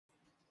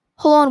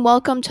Hello and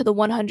welcome to the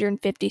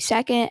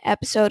 152nd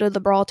episode of the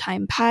Brawl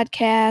Time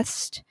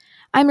Podcast.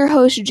 I'm your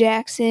host,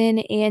 Jackson,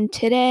 and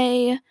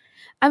today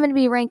I'm going to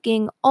be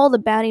ranking all the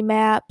bounty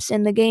maps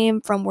in the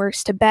game from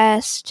worst to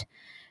best.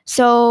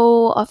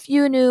 So, a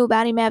few new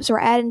bounty maps were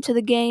added to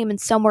the game,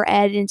 and some were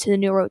added into the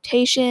new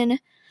rotation.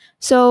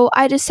 So,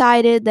 I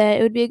decided that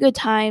it would be a good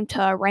time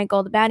to rank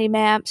all the bounty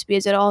maps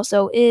because it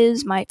also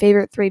is my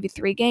favorite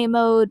 3v3 game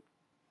mode.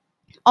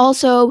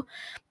 Also,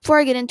 before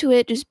I get into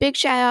it, just big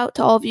shout out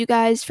to all of you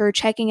guys for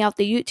checking out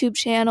the YouTube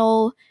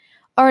channel.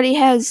 Already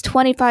has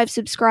 25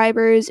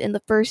 subscribers in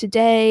the first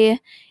day,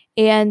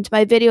 and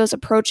my video is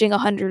approaching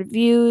 100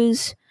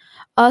 views.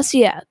 So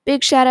yeah,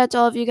 big shout out to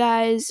all of you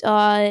guys.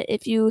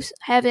 If you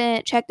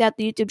haven't checked out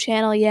the YouTube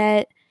channel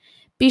yet,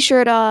 be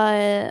sure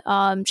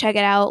to check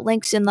it out.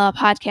 Links in the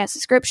podcast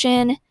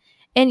description.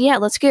 And yeah,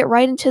 let's get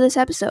right into this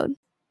episode.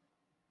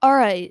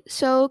 Alright,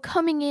 so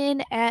coming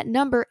in at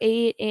number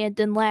 8 and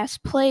in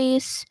last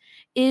place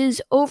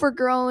is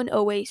Overgrown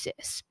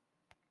Oasis.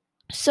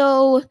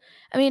 So,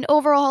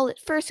 overall, at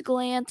first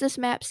glance, this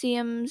map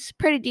seems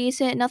pretty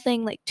decent.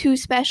 Nothing like too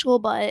special,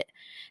 but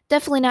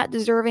definitely not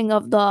deserving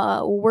of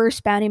the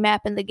worst bounty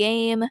map in the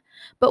game.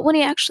 But when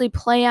you actually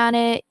play on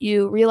it,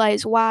 you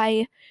realize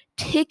why.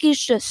 Tick is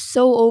just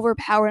so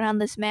overpowered on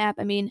this map.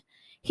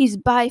 He's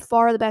by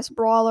far the best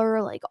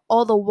brawler. Like,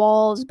 all the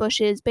walls,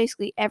 bushes,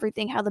 basically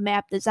everything how the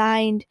map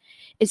designed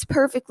is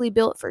perfectly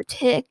built for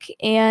Tick.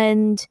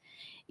 And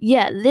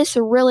yeah, this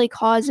really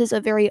causes a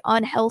very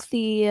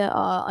unhealthy,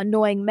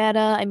 annoying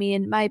meta.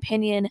 In my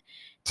opinion,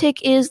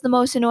 Tick is the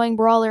most annoying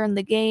brawler in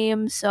the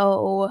game.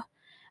 So,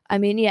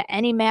 yeah,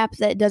 any map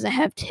that doesn't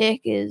have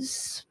Tick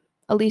is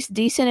at least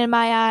decent in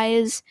my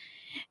eyes.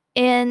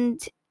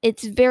 And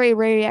it's very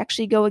rare to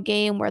actually go a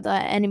game where the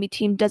enemy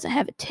team doesn't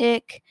have a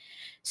Tick.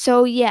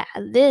 So, yeah,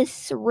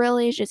 this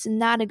really is just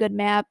not a good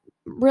map.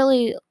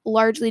 Really,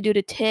 largely due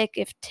to Tick.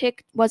 If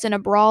Tick wasn't a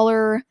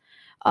brawler,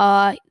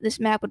 this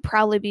map would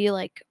probably be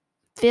like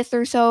 5th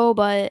or so,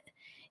 but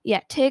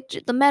yeah,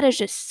 the meta is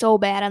just so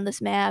bad on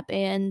this map,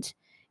 and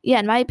yeah,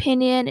 in my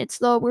opinion, it's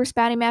the worst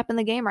bounty map in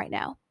the game right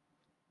now.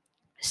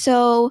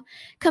 So,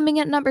 coming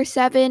at number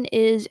 7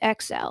 is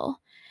XL.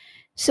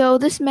 So,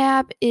 this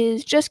map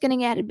is just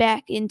getting added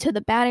back into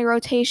the bounty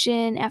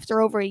rotation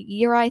after over a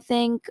year, I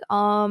think.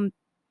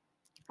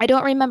 I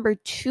don't remember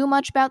too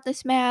much about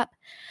this map,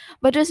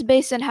 but just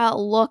based on how it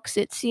looks,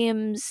 it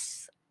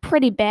seems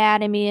pretty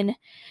bad.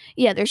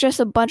 Yeah, there's just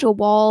a bunch of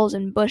walls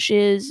and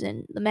bushes,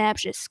 and the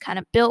map's just kind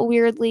of built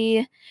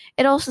weirdly.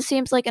 It also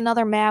seems like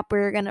another map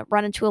where you're going to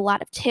run into a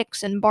lot of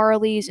ticks and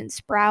barleys and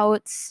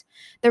sprouts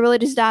that really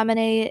just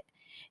dominate.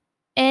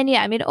 And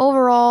yeah,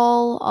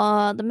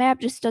 overall, the map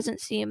just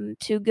doesn't seem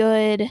too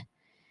good.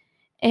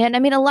 And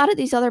a lot of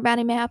these other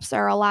bounty maps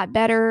are a lot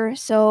better.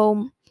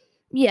 So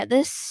yeah,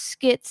 this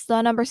gets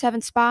the number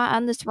 7 spot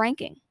on this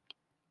ranking.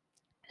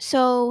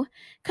 So,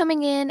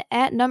 coming in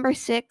at number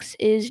 6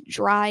 is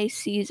Dry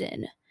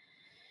Season.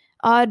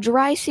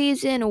 Dry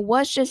Season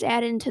was just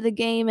added into the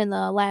game in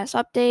the last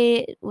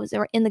update. It was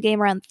in the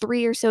game around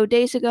 3 or so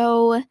days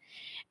ago.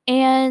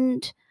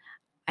 And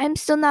I'm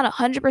still not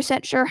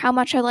 100% sure how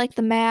much I like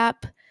the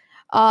map.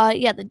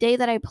 Yeah, the day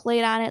that I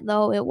played on it,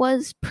 though, it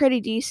was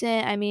pretty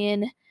decent.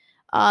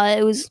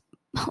 It was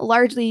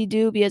largely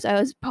due because I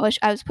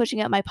was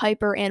pushing out my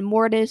Piper and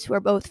Mortis, who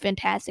are both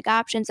fantastic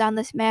options on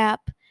this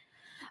map.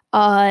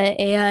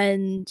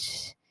 And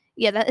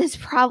yeah, that is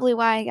probably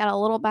why I got a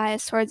little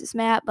biased towards this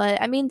map.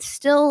 But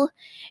still,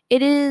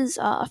 it is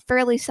a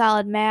fairly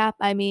solid map.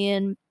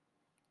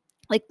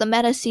 Like the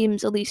meta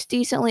seems at least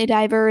decently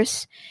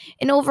diverse,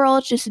 and overall,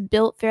 it's just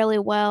built fairly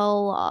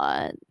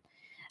well.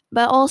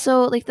 But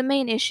also, like the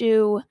main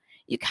issue,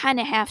 you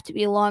kind of have to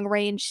be long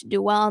range to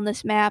do well on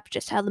this map,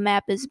 just how the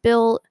map is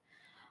built.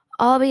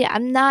 But yeah,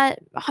 I'm not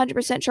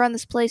 100% sure on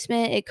this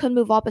placement. It could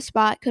move up a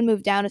spot, could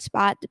move down a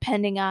spot,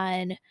 depending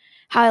on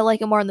how I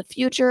like it more in the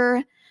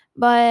future.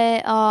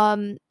 But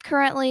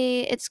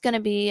currently, it's going to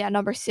be at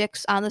number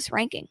 6 on this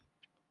ranking.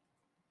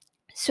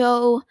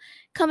 So,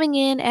 coming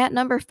in at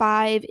number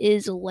 5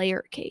 is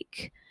Layer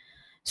Cake.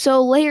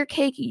 So, Layer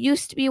Cake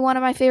used to be one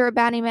of my favorite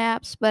bounty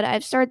maps, but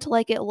I've started to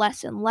like it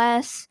less and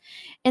less.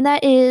 And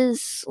that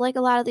is, like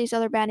a lot of these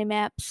other bounty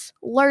maps,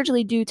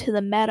 largely due to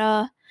the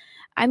meta.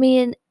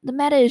 The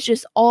meta is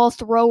just all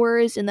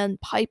throwers and then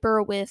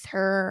Piper with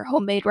her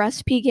homemade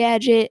recipe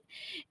gadget.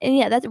 And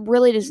yeah, that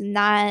really does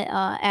not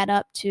add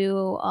up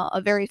to a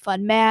very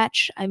fun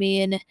match.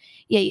 Yeah,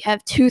 you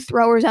have 2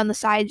 throwers on the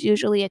sides,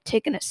 usually a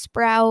Tick and a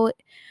Sprout,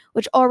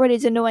 which already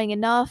is annoying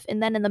enough.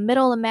 And then in the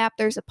middle of the map,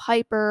 there's a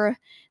Piper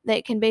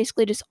that can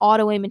basically just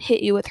auto aim and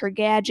hit you with her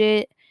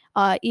gadget,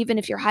 even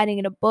if you're hiding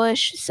in a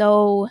bush.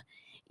 So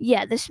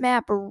yeah, this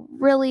map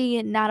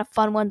really not a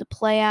fun one to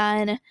play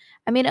on.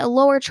 At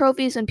lower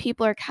trophies when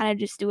people are kind of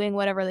just doing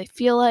whatever they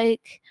feel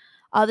like.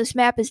 This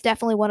map is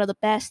definitely one of the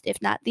best,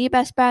 if not the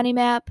best bounty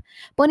map.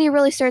 But when you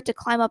really start to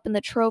climb up in the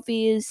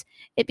trophies,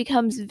 it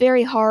becomes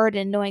very hard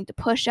and annoying to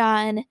push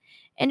on.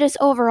 And just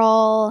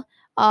overall,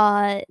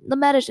 the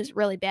meta is just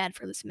really bad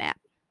for this map.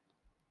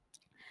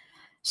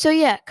 So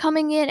yeah,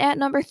 coming in at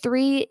number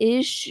three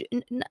is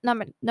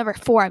number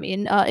four.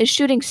 Is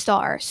Shooting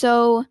Star.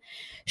 So,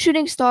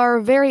 Shooting Star,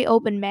 very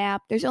open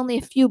map. There's only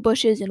a few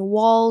bushes and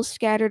walls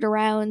scattered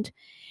around,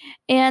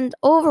 and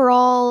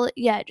overall,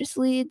 yeah, it just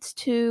leads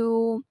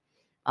to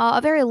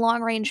a very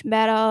long range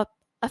meta.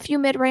 A few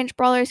mid range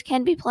brawlers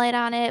can be played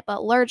on it,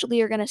 but largely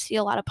you're going to see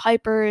a lot of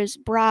Pipers,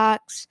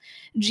 Brocks,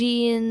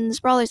 Jeans,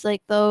 brawlers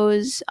like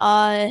those.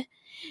 And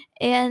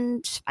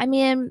I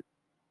mean,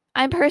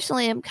 I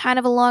personally am kind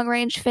of a long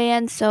range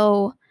fan,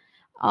 so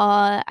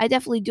I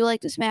definitely do like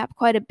this map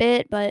quite a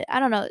bit, but I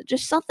don't know,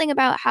 just something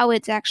about how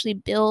it's actually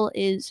built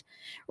is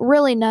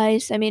really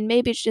nice. I mean,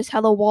 maybe it's just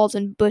how the walls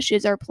and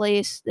bushes are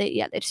placed.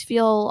 They just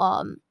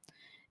feel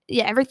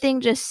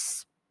everything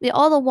just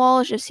all the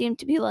walls just seem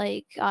to be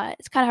like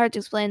it's kind of hard to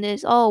explain.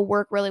 This all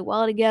work really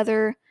well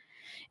together,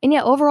 and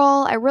yeah,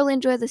 overall I really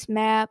enjoy this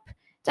map.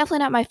 Definitely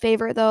not my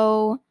favorite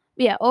though.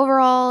 But yeah,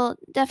 overall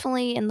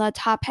definitely in the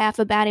top half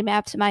of baddie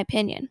maps in my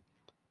opinion.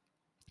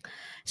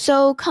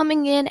 So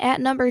coming in at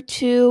number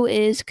two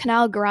is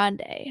Canal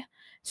Grande.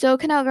 So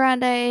Canal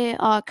Grande,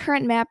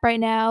 current map right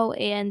now,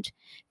 and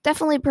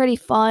definitely pretty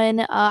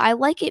fun. I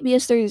like it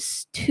because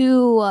there's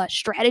two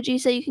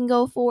strategies that you can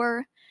go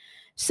for.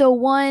 So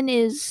one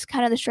is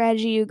kind of the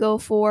strategy you go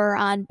for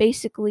on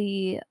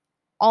basically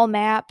all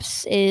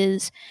maps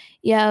is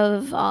you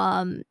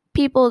have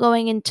people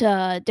going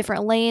into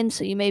different lanes.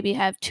 So you maybe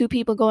have two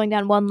people going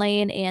down one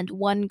lane and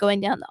one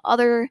going down the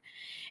other.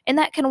 And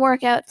that can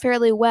work out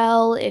fairly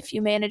well if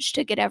you manage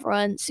to get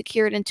everyone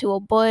secured into a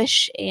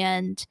bush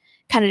and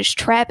kind of just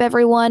trap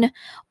everyone.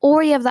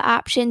 Or you have the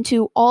option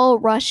to all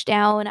rush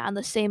down on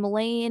the same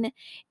lane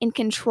and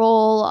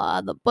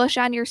control the bush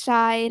on your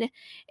side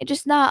and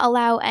just not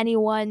allow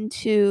anyone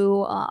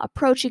to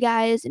approach you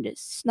guys and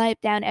just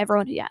snipe down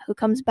everyone who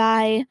comes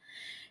by.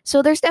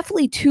 So there's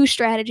definitely two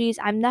strategies.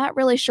 I'm not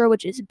really sure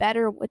which is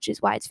better, which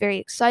is why it's very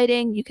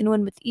exciting. You can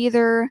win with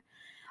either.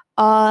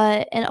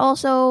 And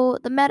also,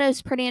 the meta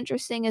is pretty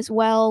interesting as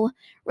well.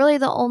 Really,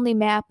 the only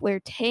map where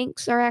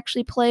tanks are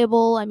actually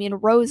playable. I mean,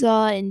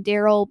 Rosa and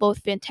Daryl, both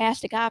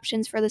fantastic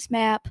options for this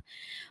map.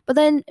 But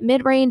then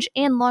mid range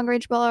and long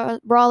range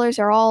brawlers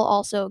are all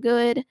also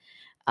good.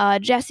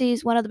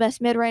 Jesse's one of the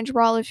best mid range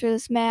brawlers for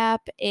this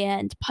map,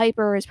 and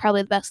Piper is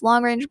probably the best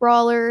long range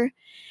brawler.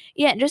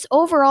 Yeah, just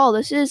overall,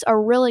 this is a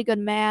really good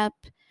map.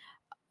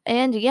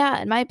 And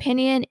yeah, in my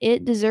opinion,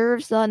 it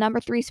deserves the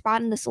number three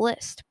spot in this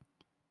list.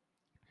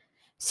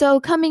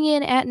 So, coming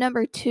in at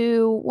number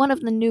two, one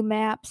of the new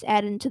maps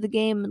added into the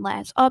game in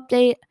last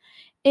update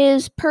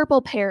is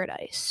Purple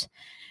Paradise.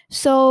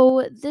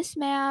 So, this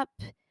map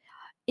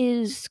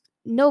is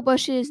no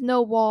bushes,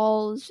 no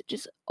walls,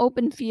 just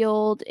open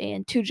field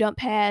and two jump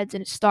pads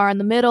and a star in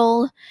the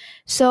middle.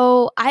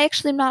 So, I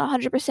actually am not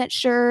 100%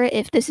 sure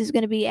if this is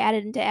going to be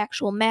added into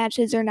actual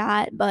matches or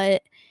not,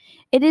 but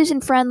it is in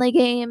friendly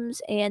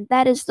games, and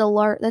that is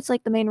that's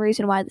like the main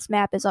reason why this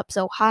map is up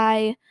so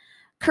high.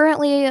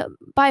 Currently,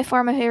 by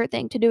far my favorite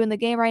thing to do in the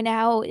game right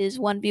now is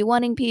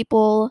 1v1ing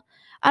people.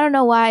 I don't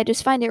know why, I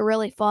just find it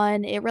really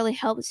fun. It really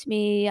helps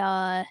me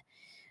tune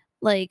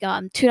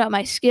up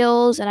my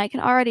skills, and I can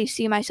already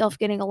see myself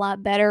getting a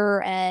lot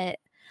better at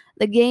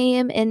the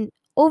game. And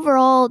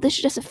overall, this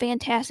is just a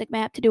fantastic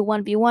map to do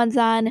 1v1s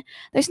on.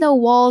 There's no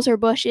walls or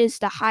bushes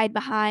to hide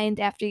behind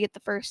after you get the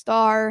first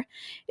star.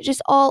 It's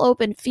just all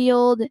open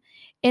field.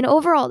 And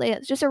overall, yeah,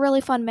 it's just a really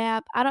fun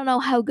map. I don't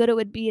know how good it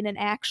would be in an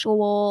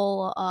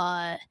actual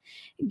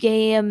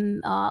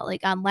game,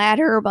 like on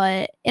ladder,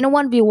 but in a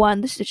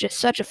 1v1, this is just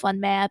such a fun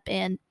map.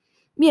 And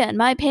yeah, in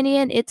my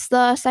opinion, it's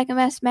the second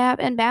best map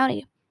in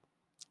Bounty.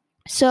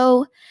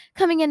 So,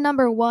 coming in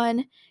number one,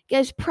 you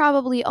guys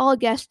probably all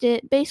guessed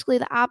it, basically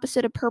the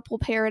opposite of Purple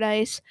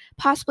Paradise,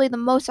 possibly the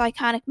most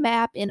iconic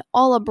map in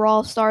all of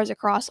Brawl Stars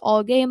across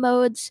all game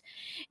modes.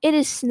 It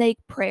is Snake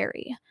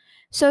Prairie.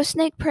 So,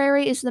 Snake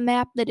Prairie is the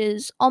map that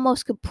is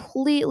almost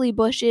completely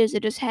bushes.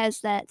 It just has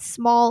that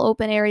small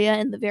open area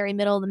in the very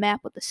middle of the map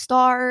with the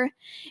star.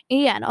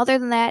 And yeah, and other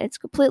than that, it's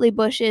completely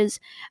bushes.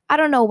 I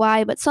don't know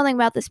why, but something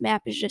about this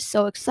map is just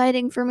so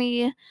exciting for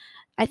me.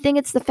 I think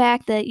it's the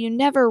fact that you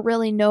never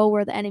really know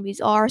where the enemies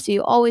are, so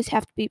you always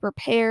have to be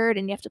prepared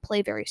and you have to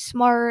play very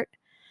smart.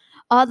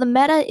 The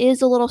meta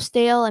is a little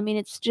stale. I mean,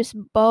 it's just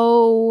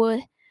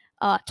Bo,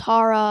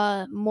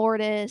 Tara,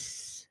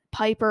 Mortis,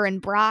 Piper,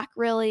 and Brock,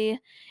 really.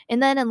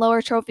 And then in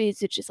lower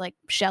trophies, it's just like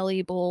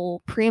Shelly,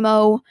 Bull,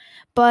 Primo.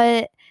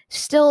 But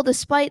still,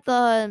 despite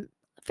the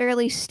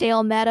fairly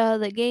stale meta,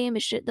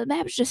 the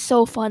map is just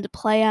so fun to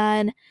play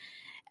on.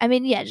 I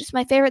mean, yeah, just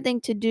my favorite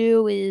thing to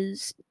do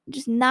is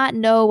just not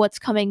know what's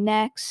coming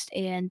next.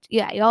 And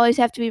yeah, you always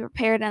have to be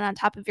prepared and on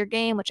top of your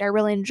game, which I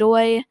really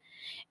enjoy.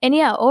 And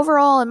yeah,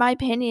 overall, in my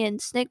opinion,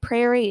 Snake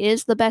Prairie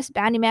is the best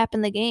bounty map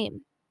in the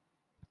game.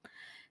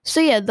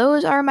 So yeah,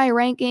 those are my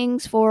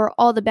rankings for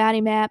all the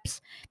bounty maps.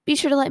 Be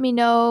sure to let me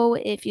know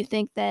if you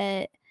think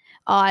that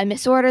I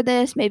misordered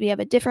this. Maybe you have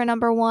a different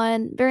number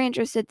one. Very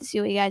interested to see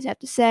what you guys have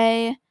to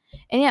say.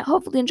 And yeah,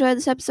 hopefully enjoy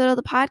this episode of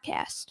the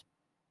podcast.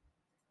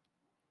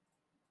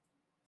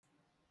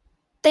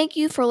 Thank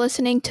you for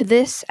listening to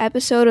this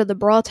episode of the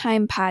Brawl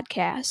Time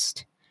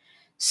Podcast.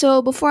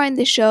 So, before I end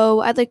the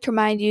show, I'd like to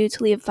remind you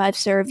to leave a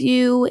 5-star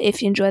review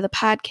if you enjoy the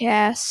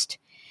podcast.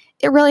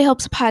 It really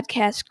helps the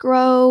podcast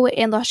grow,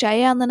 and I'll shout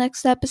you out on the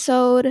next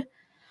episode.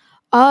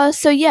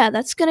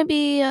 That's gonna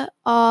be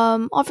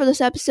all for this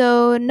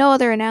episode. No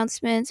other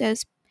announcements.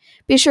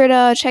 Be sure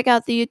to check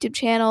out the YouTube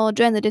channel,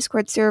 join the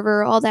Discord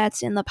server. All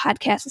that's in the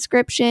podcast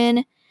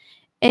description.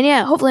 And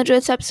yeah, hopefully enjoy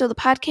this episode of the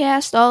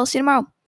podcast. I'll see you tomorrow.